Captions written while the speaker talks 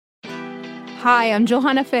Hi, I'm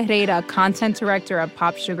Johanna Ferreira, content director at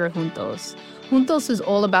Pop Sugar Juntos. Juntos is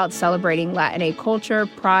all about celebrating Latinx culture,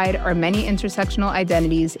 pride, our many intersectional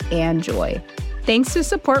identities, and joy. Thanks to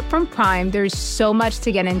support from Prime, there's so much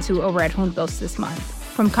to get into over at Juntos this month.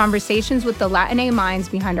 From conversations with the Latinx minds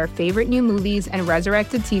behind our favorite new movies and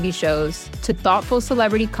resurrected TV shows, to thoughtful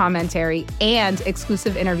celebrity commentary and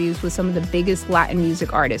exclusive interviews with some of the biggest Latin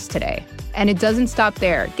music artists today. And it doesn't stop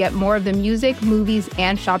there. Get more of the music, movies,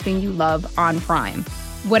 and shopping you love on Prime.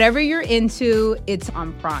 Whatever you're into, it's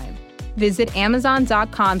on Prime. Visit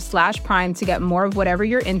Amazon.com/Prime to get more of whatever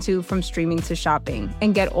you're into, from streaming to shopping.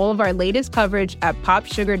 And get all of our latest coverage at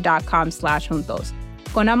popsugar.com/juntos.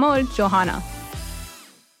 Con amor, Johanna.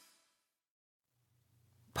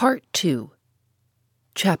 Part 2.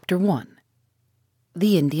 Chapter 1.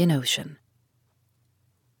 The Indian Ocean.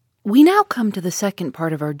 We now come to the second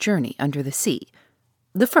part of our journey under the sea.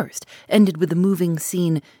 The first ended with the moving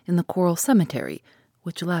scene in the Coral Cemetery,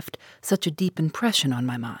 which left such a deep impression on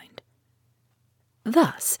my mind.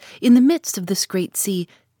 Thus, in the midst of this great sea,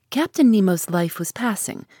 Captain Nemo's life was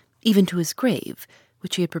passing, even to his grave,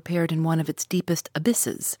 which he had prepared in one of its deepest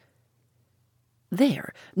abysses.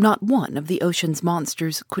 There, not one of the ocean's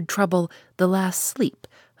monsters could trouble the last sleep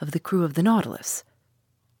of the crew of the Nautilus,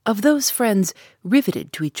 of those friends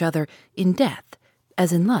riveted to each other in death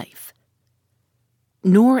as in life.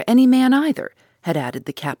 Nor any man either, had added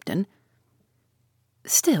the captain.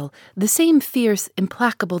 Still, the same fierce,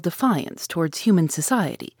 implacable defiance towards human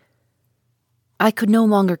society. I could no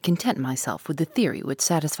longer content myself with the theory which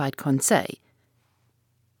satisfied Conseil.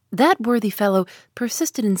 That worthy fellow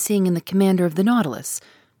persisted in seeing in the commander of the Nautilus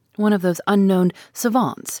one of those unknown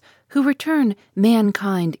savants who return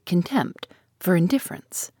mankind contempt for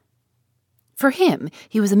indifference. For him,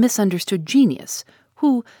 he was a misunderstood genius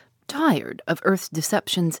who, tired of Earth's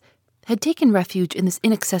deceptions, had taken refuge in this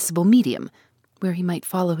inaccessible medium where he might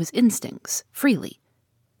follow his instincts freely.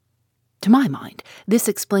 To my mind, this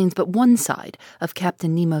explains but one side of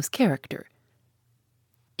Captain Nemo's character.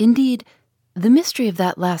 Indeed, the mystery of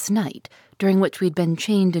that last night, during which we had been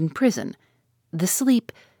chained in prison, the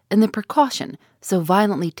sleep, and the precaution so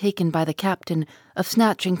violently taken by the captain of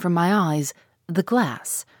snatching from my eyes the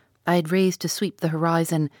glass I had raised to sweep the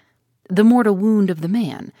horizon, the mortal wound of the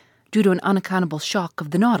man, due to an unaccountable shock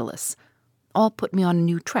of the Nautilus, all put me on a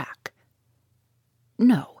new track.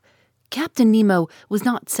 No, Captain Nemo was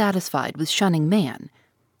not satisfied with shunning man.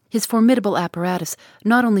 His formidable apparatus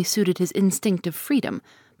not only suited his instinct of freedom,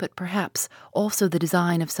 but perhaps also the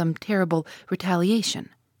design of some terrible retaliation.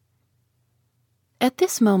 At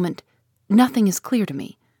this moment, nothing is clear to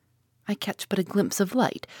me. I catch but a glimpse of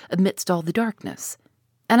light amidst all the darkness,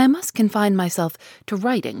 and I must confine myself to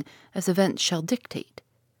writing as events shall dictate.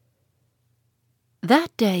 That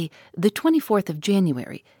day, the 24th of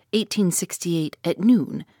January, 1868, at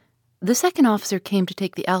noon, the second officer came to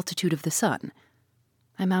take the altitude of the sun.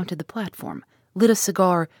 I mounted the platform, lit a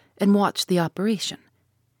cigar, and watched the operation.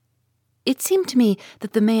 It seemed to me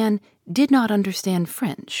that the man did not understand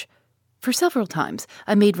French, for several times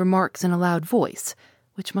I made remarks in a loud voice,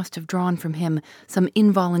 which must have drawn from him some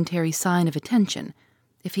involuntary sign of attention,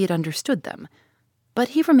 if he had understood them, but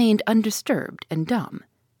he remained undisturbed and dumb.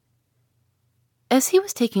 As he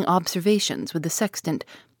was taking observations with the sextant,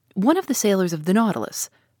 one of the sailors of the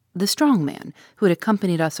Nautilus, the strong man who had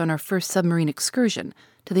accompanied us on our first submarine excursion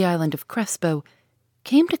to the island of Crespo,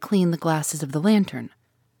 came to clean the glasses of the lantern.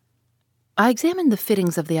 I examined the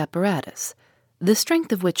fittings of the apparatus, the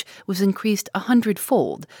strength of which was increased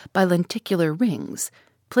 100-fold by lenticular rings,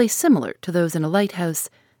 placed similar to those in a lighthouse,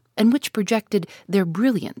 and which projected their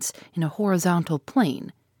brilliance in a horizontal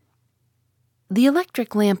plane. The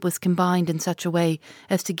electric lamp was combined in such a way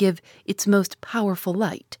as to give its most powerful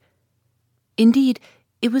light. Indeed,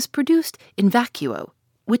 it was produced in vacuo,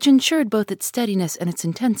 which ensured both its steadiness and its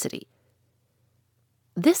intensity.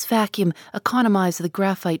 This vacuum economized the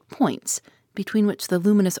graphite points between which the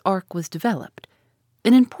luminous arc was developed,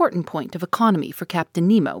 an important point of economy for Captain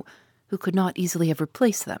Nemo, who could not easily have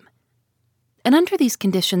replaced them. And under these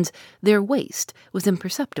conditions, their waste was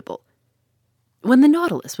imperceptible. When the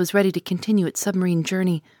Nautilus was ready to continue its submarine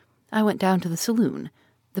journey, I went down to the saloon.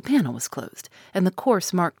 The panel was closed, and the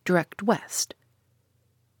course marked direct west.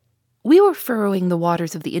 We were furrowing the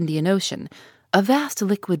waters of the Indian Ocean, a vast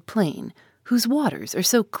liquid plain, whose waters are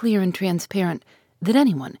so clear and transparent that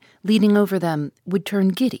anyone leaning over them would turn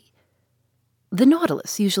giddy. The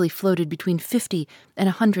Nautilus usually floated between 50 and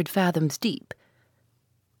 100 fathoms deep.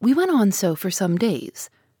 We went on so for some days.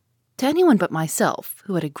 To anyone but myself,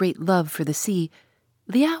 who had a great love for the sea,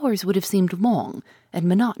 the hours would have seemed long and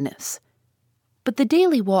monotonous. But the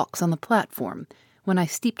daily walks on the platform, when I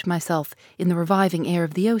steeped myself in the reviving air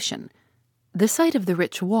of the ocean, the sight of the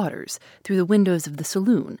rich waters through the windows of the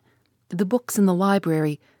saloon, the books in the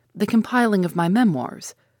library, the compiling of my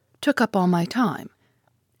memoirs, took up all my time,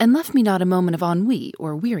 and left me not a moment of ennui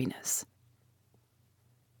or weariness.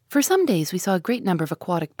 For some days we saw a great number of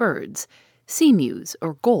aquatic birds, sea-mews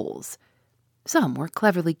or gulls. Some were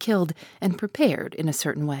cleverly killed and prepared in a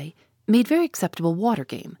certain way, made very acceptable water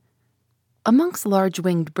game. Amongst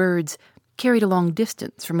large-winged birds, carried a long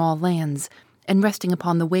distance from all lands, and resting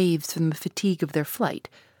upon the waves from the fatigue of their flight,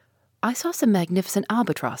 I saw some magnificent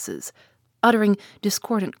albatrosses, uttering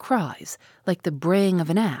discordant cries like the braying of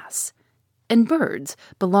an ass, and birds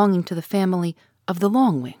belonging to the family of the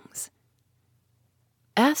longwings.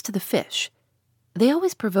 As to the fish, they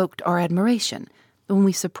always provoked our admiration when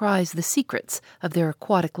we surprised the secrets of their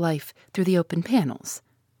aquatic life through the open panels.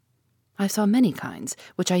 I saw many kinds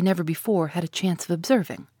which I never before had a chance of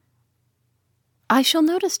observing. I shall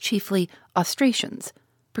notice chiefly ostracions,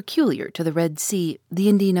 peculiar to the Red Sea, the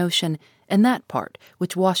Indian Ocean, and that part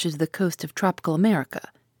which washes the coast of tropical America.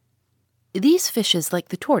 These fishes, like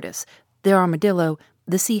the tortoise, the armadillo,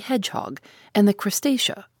 the sea hedgehog, and the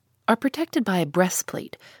crustacea, are protected by a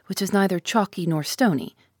breastplate which is neither chalky nor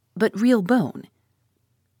stony, but real bone.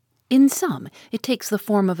 In some it takes the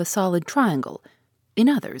form of a solid triangle, in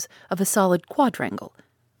others of a solid quadrangle.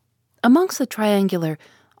 Amongst the triangular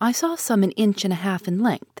I saw some 1.5 inches in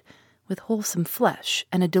length, with wholesome flesh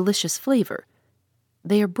and a delicious flavor.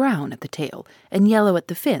 They are brown at the tail and yellow at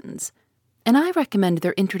the fins, and I recommend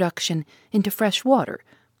their introduction into fresh water,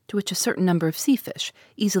 to which a certain number of sea fish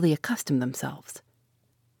easily accustom themselves.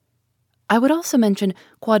 I would also mention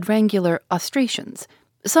quadrangular ostracions,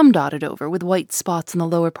 some dotted over with white spots in the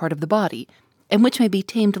lower part of the body, and which may be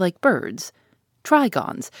tamed like birds,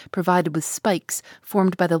 trigons provided with spikes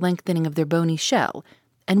formed by the lengthening of their bony shell,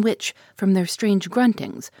 and which, from their strange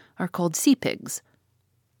gruntings, are called sea pigs.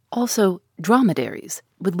 Also dromedaries,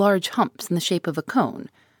 with large humps in the shape of a cone,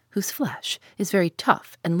 whose flesh is very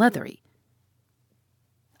tough and leathery.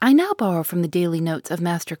 I now borrow from the daily notes of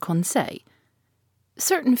Master Conseil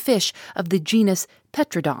certain fish of the genus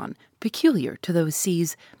Petrodon, peculiar to those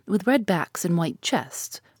seas, with red backs and white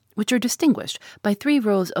chests, which are distinguished by 3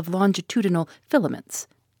 rows of longitudinal filaments,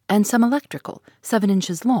 and some electrical, 7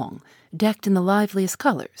 inches long, decked in the liveliest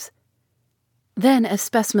colors. Then as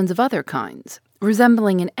specimens of other kinds,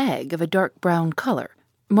 resembling an egg of a dark brown color,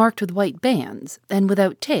 marked with white bands, and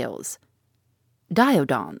without tails.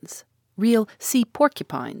 Diodons, real sea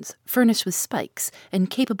porcupines, furnished with spikes, and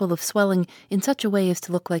capable of swelling in such a way as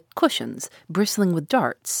to look like cushions, bristling with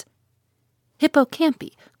darts.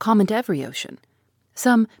 Hippocampi, common to every ocean.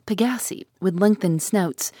 Some Pegassi, with lengthened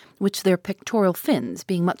snouts, which their pectoral fins,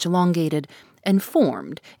 being much elongated and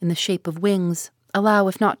formed in the shape of wings, allow,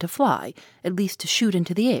 if not to fly, at least to shoot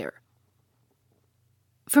into the air.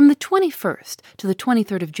 From the 21st to the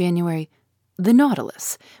 23rd of January, the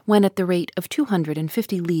Nautilus went at the rate of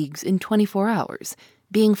 250 leagues in 24 hours,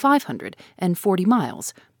 being 540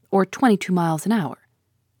 miles, or 22 miles an hour.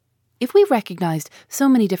 If we recognized so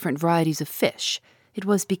many different varieties of fish, it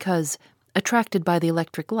was because, attracted by the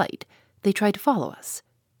electric light, they tried to follow us.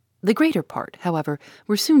 The greater part, however,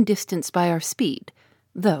 were soon distanced by our speed,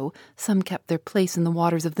 though some kept their place in the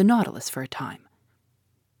waters of the Nautilus for a time.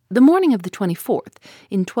 The morning of the 24th,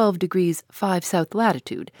 in 12 degrees 5 south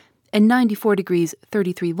latitude, and 94 degrees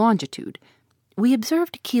 33 longitude, we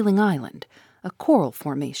observed Keeling Island, a coral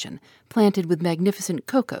formation planted with magnificent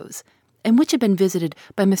cocoas, and which had been visited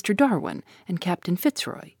by Mr. Darwin and Captain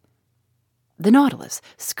Fitzroy. The Nautilus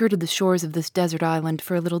skirted the shores of this desert island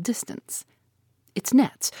for a little distance. Its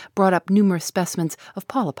nets brought up numerous specimens of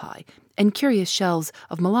polypi and curious shells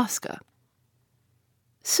of mollusca.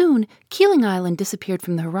 Soon, Keeling Island disappeared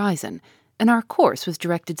from the horizon, and our course was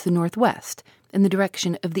directed to the northwest, in the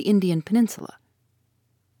direction of the Indian Peninsula.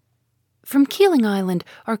 From Keeling Island,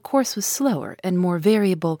 our course was slower and more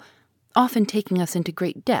variable, often taking us into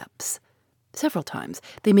great depths. Several times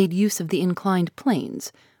they made use of the inclined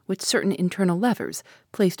planes, with certain internal levers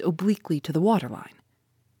placed obliquely to the waterline.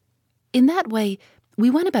 In that way, we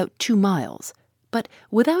went about 2 miles, but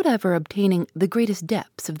without ever obtaining the greatest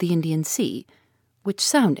depths of the Indian Sea, which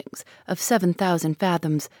soundings of 7,000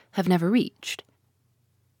 fathoms have never reached.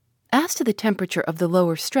 As to the temperature of the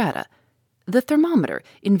lower strata, the thermometer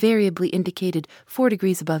invariably indicated 4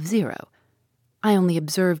 degrees above zero. I only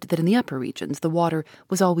observed that in the upper regions the water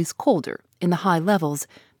was always colder in the high levels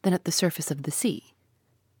than at the surface of the sea.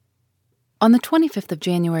 On the 25th of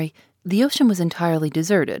January, the ocean was entirely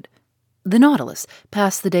deserted. The Nautilus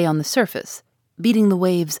passed the day on the surface, beating the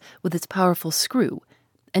waves with its powerful screw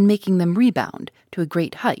and making them rebound to a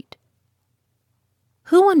great height.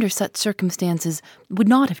 Who under such circumstances would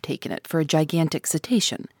not have taken it for a gigantic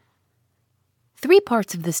cetacean? 3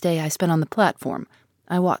 parts of this day I spent on the platform.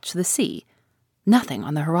 I watched the sea. Nothing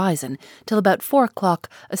on the horizon, till about 4 o'clock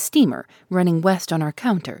a steamer running west on our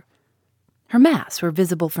counter. Her masts were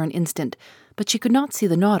visible for an instant, but she could not see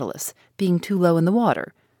the Nautilus, being too low in the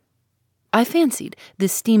water. I fancied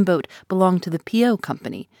this steamboat belonged to the P.O.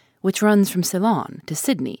 Company, which runs from Ceylon to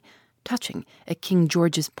Sydney, touching at King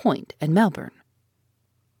George's Point and Melbourne.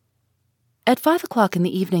 At 5 o'clock in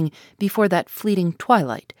the evening, before that fleeting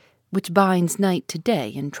twilight, which binds night to day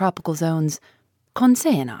in tropical zones,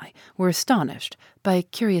 Conseil and I were astonished by a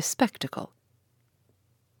curious spectacle.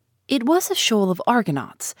 It was a shoal of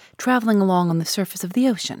Argonauts traveling along on the surface of the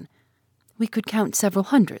ocean. We could count several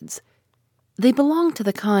hundreds. They belonged to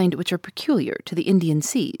the kind which are peculiar to the Indian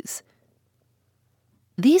seas.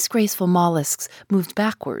 These graceful mollusks moved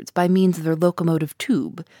backwards by means of their locomotive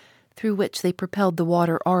tube, through which they propelled the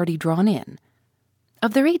water already drawn in.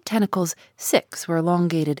 Of their 8 tentacles, 6 were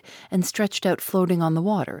elongated and stretched out floating on the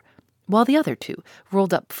water, while the other 2,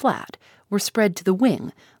 rolled up flat, were spread to the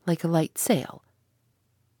wing like a light sail.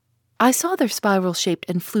 I saw their spiral-shaped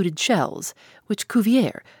and fluted shells, which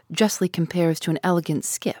Cuvier justly compares to an elegant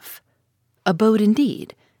skiff. A boat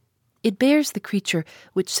indeed. It bears the creature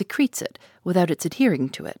which secretes it without its adhering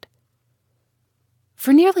to it.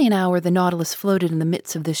 For nearly an hour the Nautilus floated in the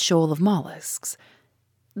midst of this shoal of mollusks.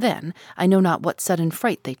 Then I know not what sudden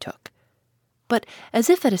fright they took. But as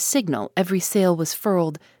if at a signal every sail was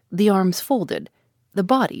furled, the arms folded, the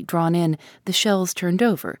body drawn in, the shells turned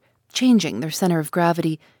over, changing their center of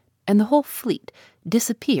gravity, and the whole fleet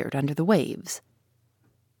disappeared under the waves.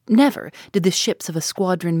 Never did the ships of a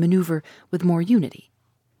squadron maneuver with more unity.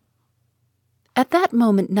 At that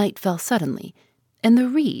moment night fell suddenly, and the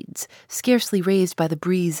reeds, scarcely raised by the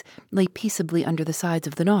breeze, lay peaceably under the sides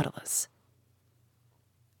of the Nautilus.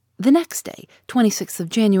 The next day, 26th of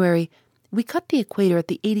January, we cut the equator at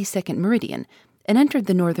the 82nd meridian and entered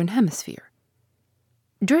the northern hemisphere.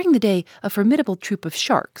 During the day, a formidable troop of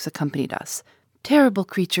sharks accompanied us, terrible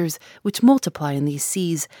creatures which multiply in these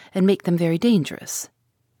seas and make them very dangerous.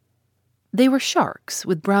 They were sharks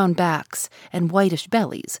with brown backs and whitish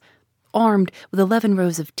bellies, armed with 11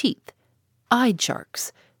 rows of teeth, eyed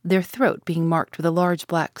sharks, their throat being marked with a large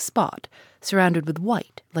black spot, surrounded with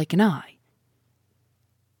white like an eye.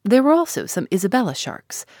 There were also some Isabella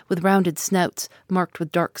sharks, with rounded snouts marked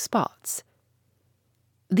with dark spots.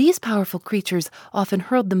 These powerful creatures often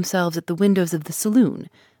hurled themselves at the windows of the saloon,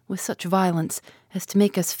 with such violence as to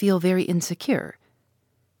make us feel very insecure.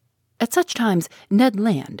 At such times, Ned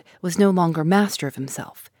Land was no longer master of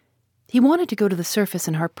himself. He wanted to go to the surface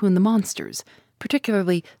and harpoon the monsters,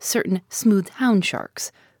 particularly certain smooth hound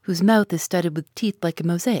sharks, whose mouth is studded with teeth like a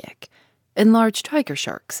mosaic, and large tiger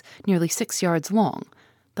sharks, nearly 6 yards long,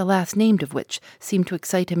 the last named of which seemed to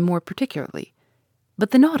excite him more particularly.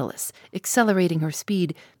 But the Nautilus, accelerating her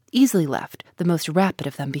speed, easily left the most rapid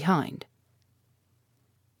of them behind.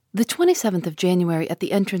 The 27th of January, at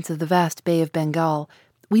the entrance of the vast Bay of Bengal,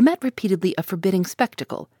 we met repeatedly a forbidding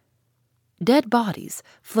spectacle. Dead bodies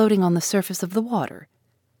floating on the surface of the water.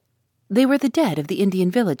 They were the dead of the Indian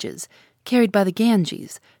villages, carried by the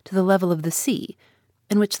Ganges to the level of the sea,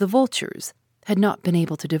 and which the vultures had not been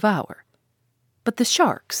able to devour. But the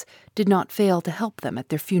sharks did not fail to help them at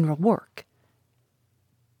their funeral work.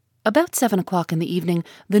 About 7 o'clock in the evening,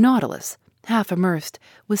 the Nautilus, half immersed,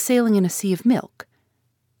 was sailing in a sea of milk.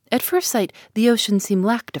 At first sight, the ocean seemed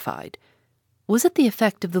lactified. Was it the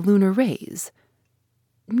effect of the lunar rays?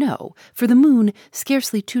 No, for the moon,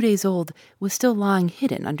 scarcely 2 days old, was still lying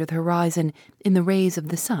hidden under the horizon in the rays of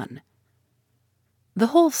the sun. The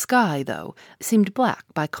whole sky, though, seemed black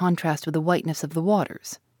by contrast with the whiteness of the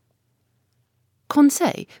waters.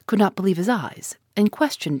 Conseil could not believe his eyes, and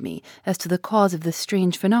questioned me as to the cause of this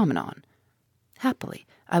strange phenomenon. Happily,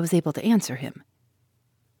 I was able to answer him.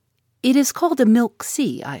 It is called a milk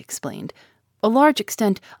sea, I explained, a large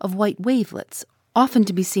extent of white wavelets, often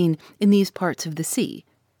to be seen in these parts of the sea.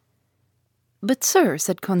 But, sir,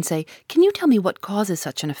 said Conseil, can you tell me what causes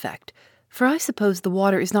such an effect? For I suppose the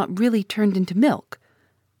water is not really turned into milk.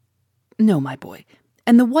 No, my boy,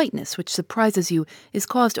 and the whiteness which surprises you is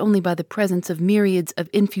caused only by the presence of myriads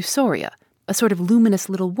of infusoria, a sort of luminous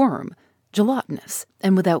little worm, gelatinous,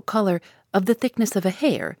 and without color, of the thickness of a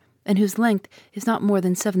hair, and whose length is not more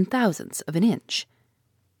than 7/1000 of an inch.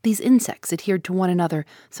 These insects adhered to one another,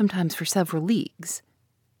 sometimes for several leagues.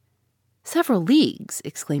 Several leagues,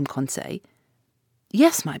 exclaimed Conseil.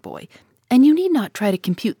 Yes, my boy, and you need not try to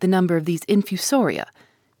compute the number of these infusoria.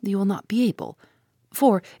 You will not be able,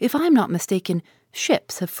 for, if I am not mistaken,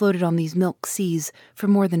 ships have floated on these milk seas for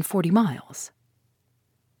more than 40 miles.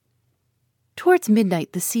 Towards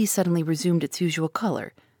midnight, the sea suddenly resumed its usual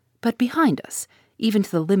color, but behind us, even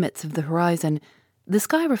to the limits of the horizon, the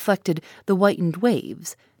sky reflected the whitened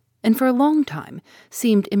waves, and for a long time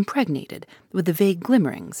seemed impregnated with the vague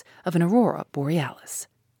glimmerings of an aurora borealis.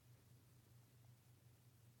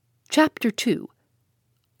 Chapter 2.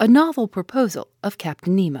 A Novel Proposal of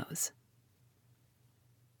Captain Nemo's.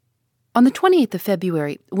 On the 28th of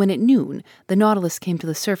February, when at noon the Nautilus came to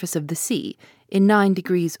the surface of the sea in 9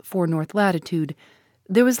 degrees 4 north latitude,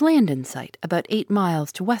 there was land in sight about 8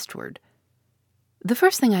 miles to westward. The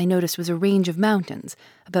first thing I noticed was a range of mountains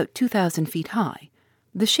about 2,000 feet high,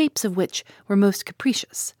 the shapes of which were most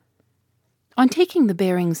capricious. On taking the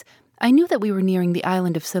bearings, I knew that we were nearing the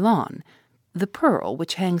island of Ceylon, the pearl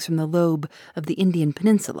which hangs from the lobe of the Indian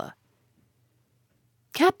peninsula.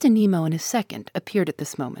 Captain Nemo and his second appeared at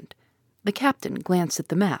this moment. The captain glanced at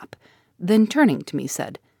the map, then turning to me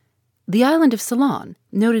said, "The island of Ceylon,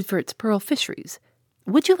 noted for its pearl fisheries.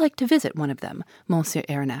 Would you like to visit one of them, Monsieur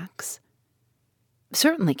Aronnax?"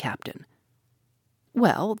 "Certainly, Captain."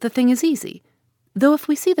 "Well, the thing is easy. Though if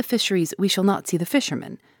we see the fisheries, we shall not see the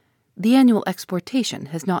fishermen. The annual exportation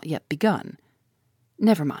has not yet begun.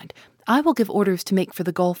 Never mind. I will give orders to make for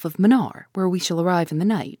the Gulf of Mannar, where we shall arrive in the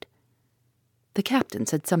night." The captain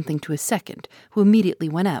said something to his second, who immediately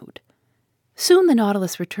went out. Soon the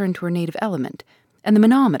Nautilus returned to her native element, and the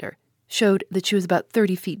manometer showed that she was about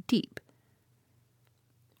 30 feet deep.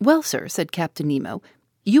 "Well, sir," said Captain Nemo,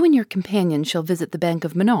 "you and your companion shall visit the bank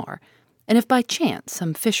of Mannar, and if by chance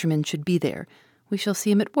some fisherman should be there, we shall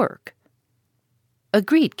see him at work."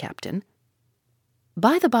 "Agreed, Captain."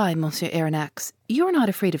 "By the by, Monsieur Aronnax, you are not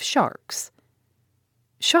afraid of sharks?"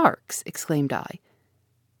 "Sharks?" exclaimed I.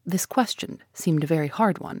 This question seemed a very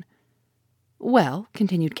hard one. "Well,"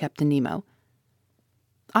 continued Captain Nemo,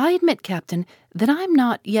 "I admit, Captain, that I am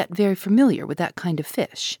not yet very familiar with that kind of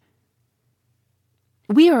fish."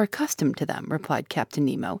 "We are accustomed to them," replied Captain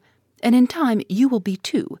Nemo, "and in time you will be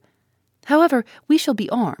too. However, we shall be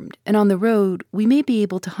armed, and on the road we may be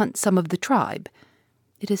able to hunt some of the tribe.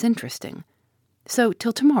 It is interesting. So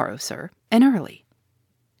till tomorrow, sir, and early."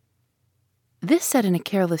 This said in a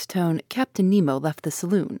careless tone, Captain Nemo left the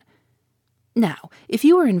saloon. "Now, if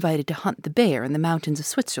you were invited to hunt the bear in the mountains of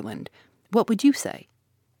Switzerland, what would you say?"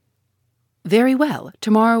 "Very well,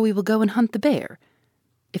 tomorrow we will go and hunt the bear."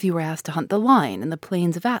 If you were asked to hunt the lion in the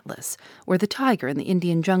plains of Atlas, or the tiger in the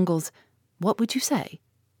Indian jungles, what would you say?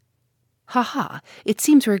 "Ha ha, it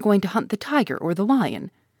seems we are going to hunt the tiger or the lion."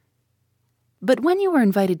 But when you were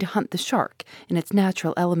invited to hunt the shark in its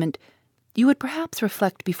natural element, you would perhaps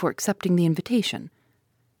reflect before accepting the invitation.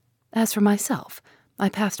 As for myself, I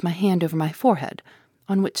passed my hand over my forehead,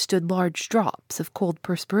 on which stood large drops of cold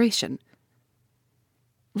perspiration.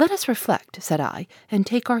 "Let us reflect," said I, "and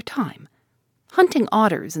take our time. Hunting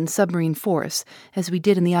otters in submarine forests, as we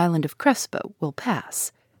did in the island of Crespo, will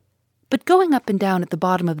pass. But going up and down at the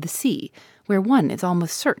bottom of the sea, where one is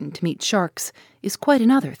almost certain to meet sharks, is quite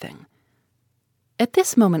another thing." At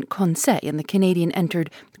this moment Conseil and the Canadian entered,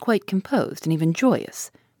 quite composed and even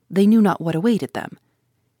joyous. They knew not what awaited them.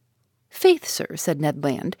 "Faith, sir," said Ned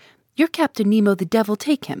Land, "your Captain Nemo, the devil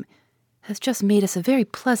take him, has just made us a very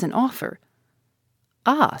pleasant offer."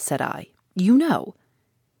 "Ah," said I, "you know."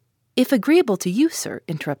 "If agreeable to you, sir,"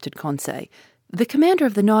 interrupted Conseil, "the commander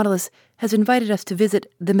of the Nautilus has invited us to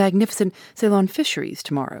visit the magnificent Ceylon fisheries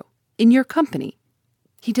tomorrow, in your company.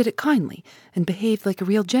 He did it kindly, and behaved like a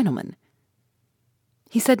real gentleman."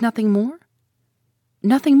 "He said nothing more?"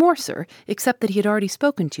 "Nothing more, sir, except that he had already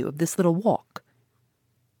spoken to you of this little walk."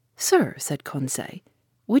 "Sir," said Conseil,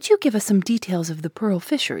 "would you give us some details of the pearl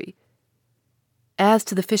fishery?" "As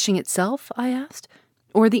to the fishing itself?" I asked,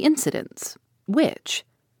 "or the incidents? Which?"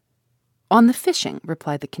 "On the fishing,"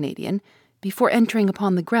 replied the Canadian. "Before entering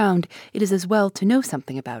upon the ground, it is as well to know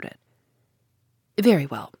something about it." "Very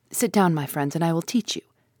well. Sit down, my friends, and I will teach you."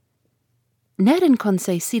 Ned and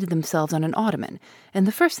Conseil seated themselves on an ottoman, and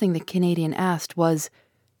the first thing the Canadian asked was,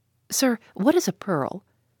 "Sir, what is a pearl?"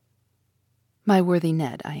 "My worthy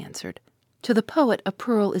Ned," I answered, "to the poet a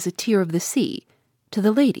pearl is a tear of the sea. To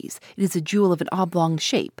the ladies it is a jewel of an oblong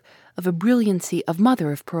shape, of a brilliancy of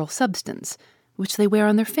mother-of-pearl substance, which they wear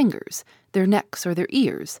on their fingers, their necks, or their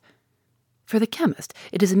ears. For the chemist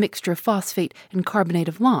it is a mixture of phosphate and carbonate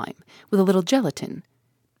of lime, with a little gelatin.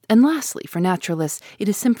 And lastly, for naturalists, it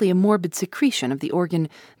is simply a morbid secretion of the organ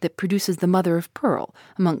that produces the mother-of-pearl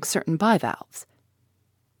amongst certain bivalves."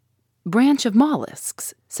 "Branch of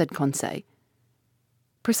mollusks," said Conseil.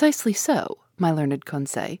 "Precisely so, my learned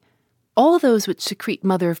Conseil. All those which secrete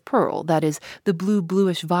mother-of-pearl, that is, the blue,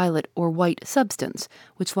 bluish-violet, or white substance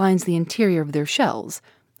which lines the interior of their shells,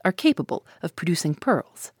 are capable of producing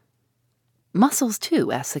pearls." Mussels,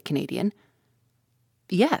 too? Asked the Canadian.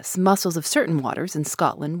 Yes, mussels of certain waters in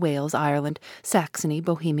Scotland, Wales, Ireland, Saxony,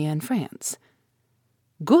 Bohemia, and France.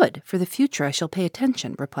 Good. For the future I shall pay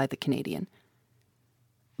attention, replied the Canadian.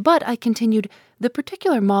 But, I continued, the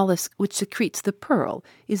particular mollusk which secretes the pearl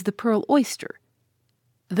is the pearl oyster.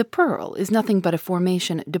 The pearl is nothing but a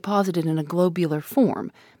formation deposited in a globular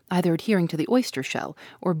form, either adhering to the oyster shell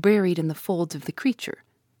or buried in the folds of the creature.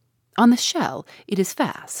 On the shell it is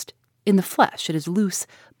fast. In the flesh it is loose,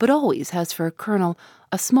 but always has for a kernel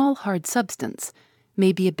a small hard substance,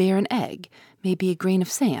 maybe a barren egg, maybe a grain of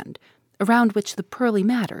sand, around which the pearly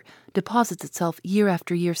matter deposits itself year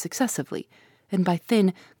after year successively, and by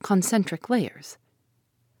thin, concentric layers.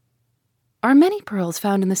 Are many pearls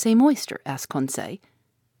found in the same oyster? Asked Conseil.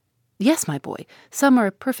 Yes, my boy, some are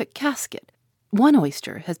a perfect casket. One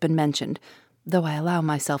oyster has been mentioned, though I allow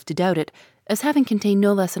myself to doubt it, as having contained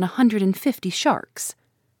no less than 150 sharks.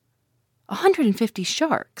 150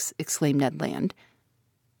 sharks? Exclaimed Ned Land.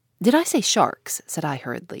 Did I say sharks? Said I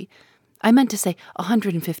hurriedly. I meant to say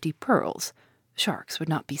 150 pearls. Sharks would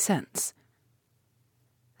not be sense.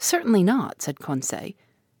 Certainly not, said Conseil.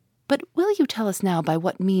 But will you tell us now by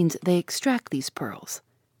what means they extract these pearls?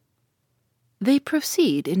 They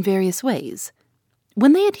proceed in various ways.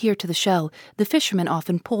 When they adhere to the shell, the fishermen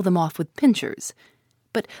often pull them off with pincers.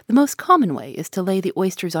 But the most common way is to lay the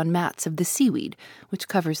oysters on mats of the seaweed, which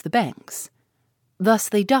covers the banks. Thus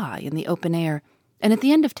they die in the open air, and at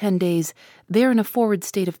the end of 10 days they are in a forward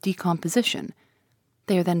state of decomposition.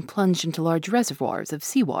 They are then plunged into large reservoirs of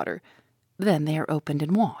seawater. Then they are opened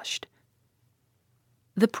and washed.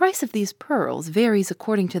 The price of these pearls varies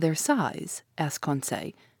according to their size, asked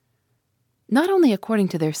Conseil. Not only according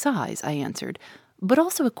to their size, I answered, but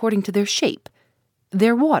also according to their shape,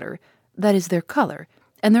 their water, that is their color,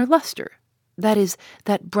 and their luster, that is,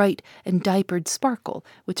 that bright and diapered sparkle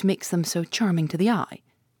which makes them so charming to the eye.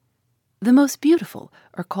 The most beautiful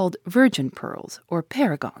are called virgin pearls, or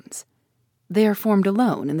paragons. They are formed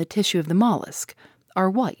alone in the tissue of the mollusk, are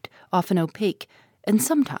white, often opaque, and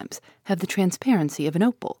sometimes have the transparency of an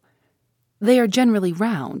opal. They are generally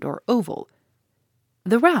round or oval.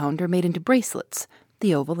 The round are made into bracelets,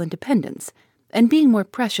 the oval into pendants, and being more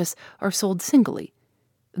precious are sold singly.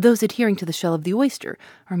 Those adhering to the shell of the oyster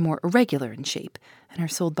are more irregular in shape and are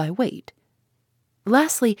sold by weight.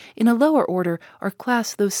 Lastly, in a lower order are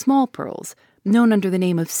classed those small pearls, known under the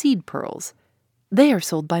name of seed pearls. They are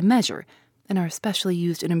sold by measure and are especially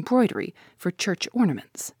used in embroidery for church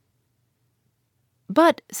ornaments.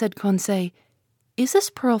 But, said Conseil, is this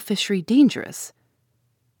pearl fishery dangerous?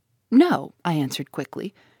 No, I answered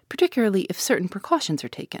quickly, particularly if certain precautions are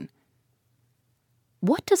taken.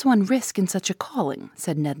 What does one risk in such a calling?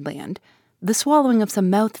 Said Ned Land. The swallowing of some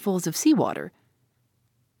mouthfuls of seawater.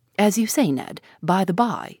 As you say, Ned, by the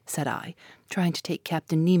by, said I, trying to take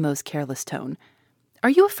Captain Nemo's careless tone. Are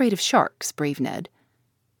you afraid of sharks, brave Ned?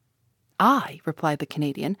 I, replied the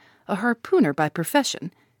Canadian, a harpooner by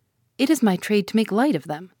profession. It is my trade to make light of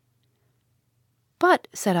them. But,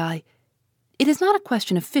 said I, it is not a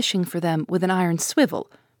question of fishing for them with an iron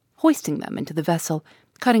swivel, hoisting them into the vessel,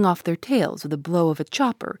 cutting off their tails with a blow of a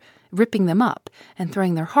chopper, ripping them up, and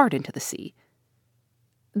throwing their heart into the sea.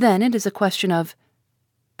 Then it is a question of...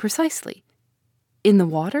 Precisely. In the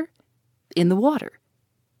water? In the water.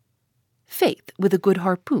 Faith, with a good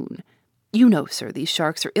harpoon. You know, sir, these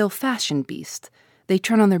sharks are ill-fashioned beasts. They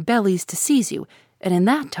turn on their bellies to seize you, and in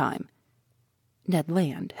that time... Ned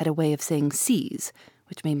Land had a way of saying seize,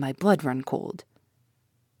 which made my blood run cold.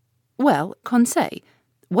 Well, Conseil,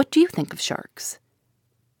 what do you think of sharks?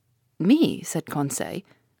 Me, said Conseil.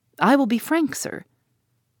 I will be frank, sir.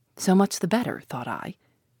 So much the better, thought I.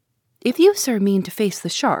 If you, sir, mean to face the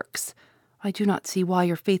sharks, I do not see why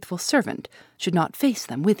your faithful servant should not face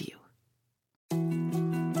them with you.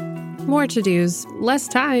 More to-dos, less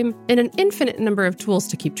time, and an infinite number of tools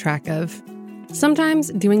to keep track of.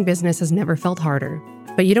 Sometimes doing business has never felt harder,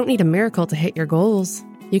 but you don't need a miracle to hit your goals.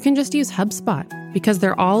 You can just use HubSpot, because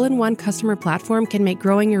their all-in-one customer platform can make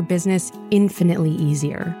growing your business infinitely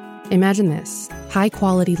easier. Imagine this: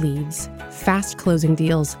 high-quality leads, fast closing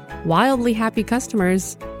deals, wildly happy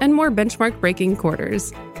customers, and more benchmark-breaking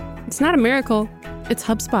quarters. It's not a miracle, it's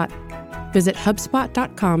HubSpot. Visit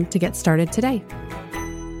HubSpot.com to get started today.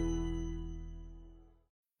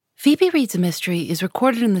 Phoebe Reads a Mystery is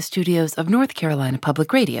recorded in the studios of North Carolina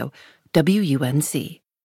Public Radio, WUNC.